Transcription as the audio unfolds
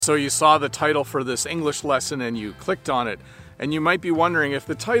So you saw the title for this English lesson and you clicked on it, and you might be wondering, if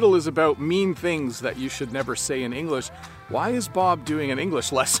the title is about mean things that you should never say in English, why is Bob doing an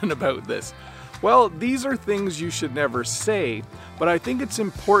English lesson about this? Well, these are things you should never say, but I think it's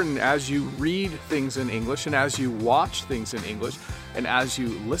important as you read things in English and as you watch things in English and as you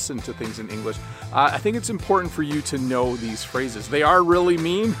listen to things in English, I think it's important for you to know these phrases. They are really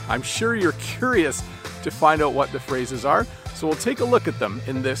mean. I'm sure you're curious to find out what the phrases are, so we'll take a look at them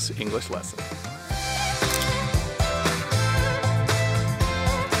in this English lesson.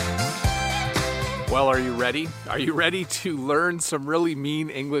 Well, are you ready? Are you ready to learn some really mean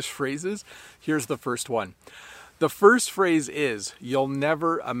English phrases? Here's the first one. The first phrase is, "You'll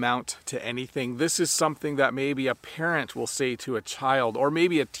never amount to anything." This is something that maybe a parent will say to a child, or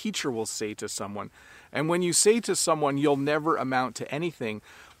maybe a teacher will say to someone. And when you say to someone, "You'll never amount to anything,"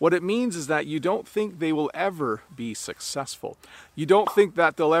 what it means is that you don't think they will ever be successful. You don't think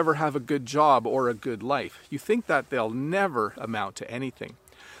that they'll ever have a good job or a good life. You think that they'll never amount to anything.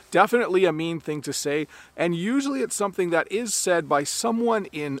 Definitely a mean thing to say, and usually it's something that is said by someone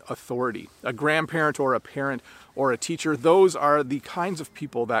in authority, a grandparent or a parent or a teacher. Those are the kinds of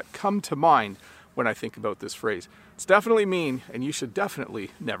people that come to mind when I think about this phrase. It's definitely mean, and you should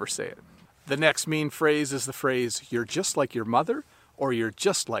definitely never say it. The next mean phrase is the phrase, "You're just like your mother," or "You're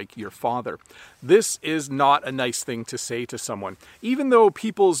just like your father." This is not a nice thing to say to someone. Even though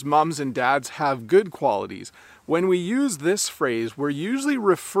people's mums and dads have good qualities, when we use this phrase, we're usually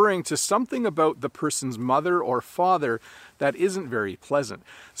referring to something about the person's mother or father that isn't very pleasant.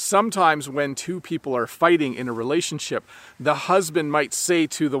 Sometimes when two people are fighting in a relationship, the husband might say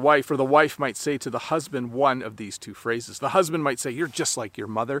to the wife, or the wife might say to the husband, one of these two phrases. The husband might say, "You're just like your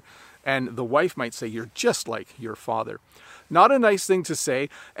mother," and the wife might say, "You're just like your father." Not a nice thing to say,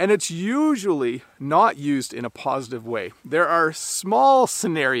 and it's usually not used in a positive way. There are small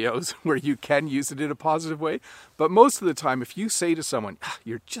scenarios where you can use it in a positive way, but most of the time, if you say to someone,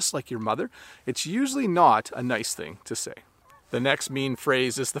 "You're just like your mother," it's usually not a nice thing to say. The next mean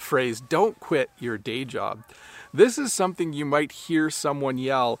phrase is the phrase, "Don't quit your day job." This is something you might hear someone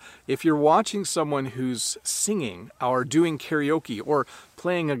yell if you're watching someone who's singing or doing karaoke or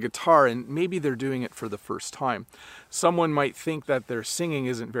playing a guitar, and maybe they're doing it for the first time. Someone might think that their singing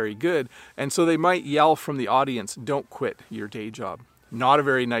isn't very good, and so they might yell from the audience, "Don't quit your day job." Not a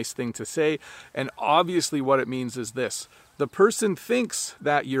very nice thing to say, and obviously what it means is this. The person thinks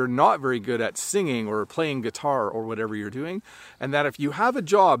that you're not very good at singing or playing guitar or whatever you're doing, and that if you have a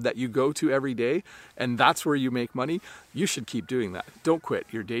job that you go to every day and that's where you make money, you should keep doing that. Don't quit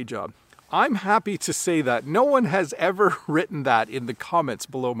your day job. I'm happy to say that no one has ever written that in the comments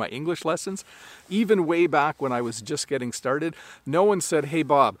below my English lessons. Even way back when I was just getting started, no one said, "Hey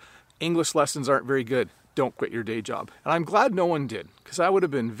Bob, English lessons aren't very good. Don't quit your day job." And I'm glad no one did, because that would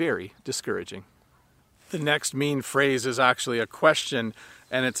have been very discouraging. The next mean phrase is actually a question,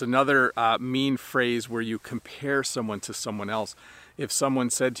 and it's another mean phrase where you compare someone to someone else. If someone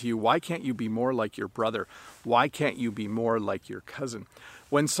said to you, "Why can't you be more like your brother? Why can't you be more like your cousin?"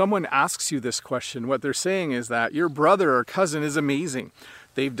 When someone asks you this question, what they're saying is that your brother or cousin is amazing.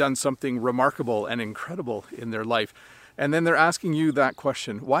 They've done something remarkable and incredible in their life. And then they're asking you that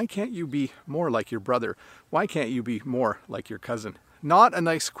question, "Why can't you be more like your brother? Why can't you be more like your cousin?" Not a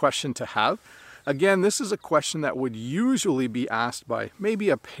nice question to have. Again, this is a question that would usually be asked by maybe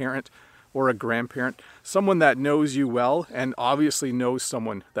a parent or a grandparent, someone that knows you well and obviously knows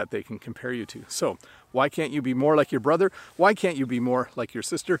someone that they can compare you to. So, why can't you be more like your brother? Why can't you be more like your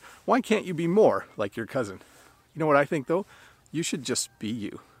sister? Why can't you be more like your cousin? You know what I think though? You should just be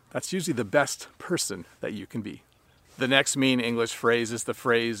you. That's usually the best person that you can be. The next mean English phrase is the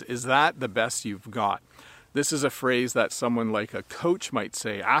phrase, "Is that the best you've got?" This is a phrase that someone like a coach might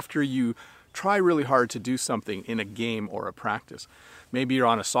say after you try really hard to do something in a game or a practice. Maybe you're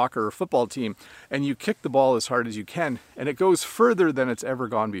on a soccer or football team and you kick the ball as hard as you can and it goes further than it's ever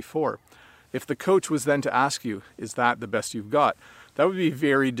gone before. If the coach was then to ask you, "Is that the best you've got?" that would be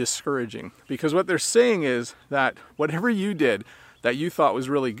very discouraging, because what they're saying is that whatever you did that you thought was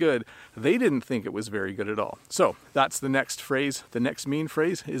really good, they didn't think it was very good at all. So that's the next phrase. The next mean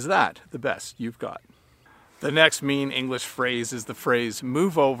phrase, "Is that the best you've got?" The next mean English phrase is the phrase,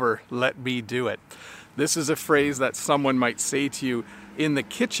 "Move over, let me do it." This is a phrase that someone might say to you in the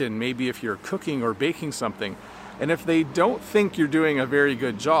kitchen, maybe if you're cooking or baking something. And if they don't think you're doing a very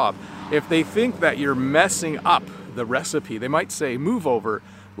good job, if they think that you're messing up the recipe, they might say, "Move over,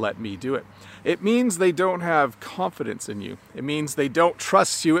 let me do it." It means they don't have confidence in you. It means they don't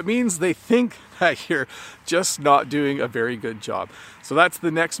trust you. It means they think that you're just not doing a very good job. So that's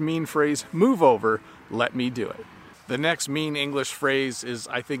the next mean phrase, "Move over, let me do it." The next mean English phrase is,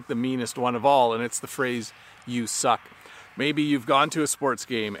 I think, the meanest one of all, and it's the phrase, "you suck." Maybe you've gone to a sports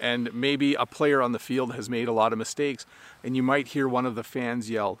game and maybe a player on the field has made a lot of mistakes and you might hear one of the fans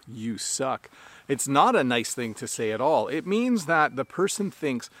yell, "You suck." It's not a nice thing to say at all. It means that the person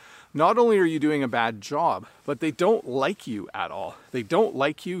thinks not only are you doing a bad job, but they don't like you at all. They don't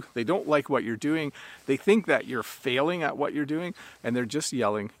like you. They don't like what you're doing. They think that you're failing at what you're doing and they're just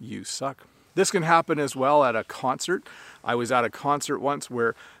yelling, "You suck." This can happen as well at a concert. I was at a concert once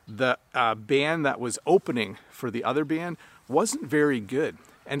where the band that was opening for the other band wasn't very good.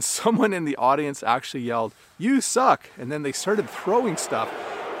 And someone in the audience actually yelled, "You suck." And then they started throwing stuff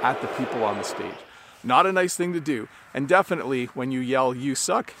at the people on the stage. Not a nice thing to do. And definitely when you yell, "You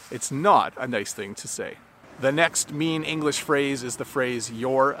suck," it's not a nice thing to say. The next mean English phrase is the phrase,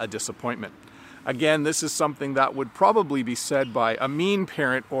 "You're a disappointment." Again, this is something that would probably be said by a mean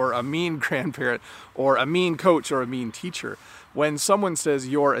parent or a mean grandparent or a mean coach or a mean teacher. When someone says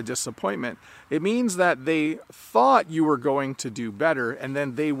you're a disappointment, it means that they thought you were going to do better and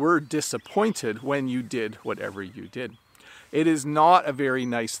then they were disappointed when you did whatever you did. It is not a very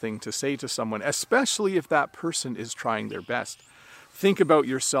nice thing to say to someone, especially if that person is trying their best. Think about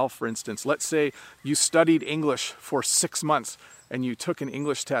yourself, for instance. Let's say you studied English for 6 months and you took an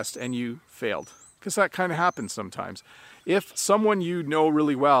English test and you failed, because that kind of happens sometimes. If someone you know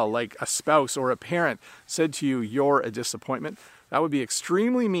really well, like a spouse or a parent, said to you, "You're a disappointment," that would be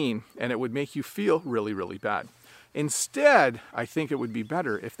extremely mean and it would make you feel really, really bad. Instead, I think it would be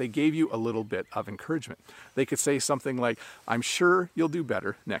better if they gave you a little bit of encouragement. They could say something like, "I'm sure you'll do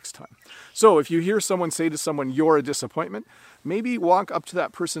better next time." So if you hear someone say to someone, "You're a disappointment," maybe walk up to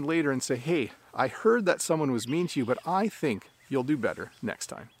that person later and say, "Hey, I heard that someone was mean to you, but I think you'll do better next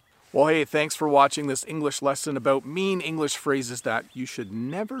time." Well, hey, thanks for watching this English lesson about mean English phrases that you should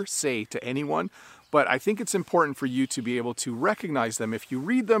never say to anyone. But I think it's important for you to be able to recognize them if you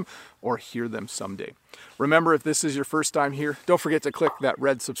read them or hear them someday. Remember, if this is your first time here, don't forget to click that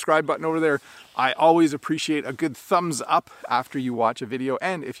red subscribe button over there. I always appreciate a good thumbs up after you watch a video.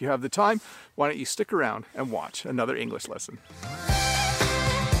 And if you have the time, why don't you stick around and watch another English lesson.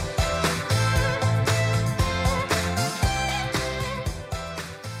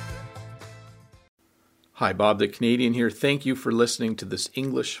 Hi, Bob the Canadian here. Thank you for listening to this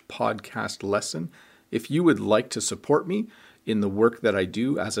English podcast lesson. If you would like to support me in the work that I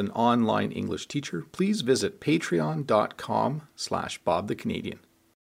do as an online English teacher, please visit patreon.com/Bob the Canadian.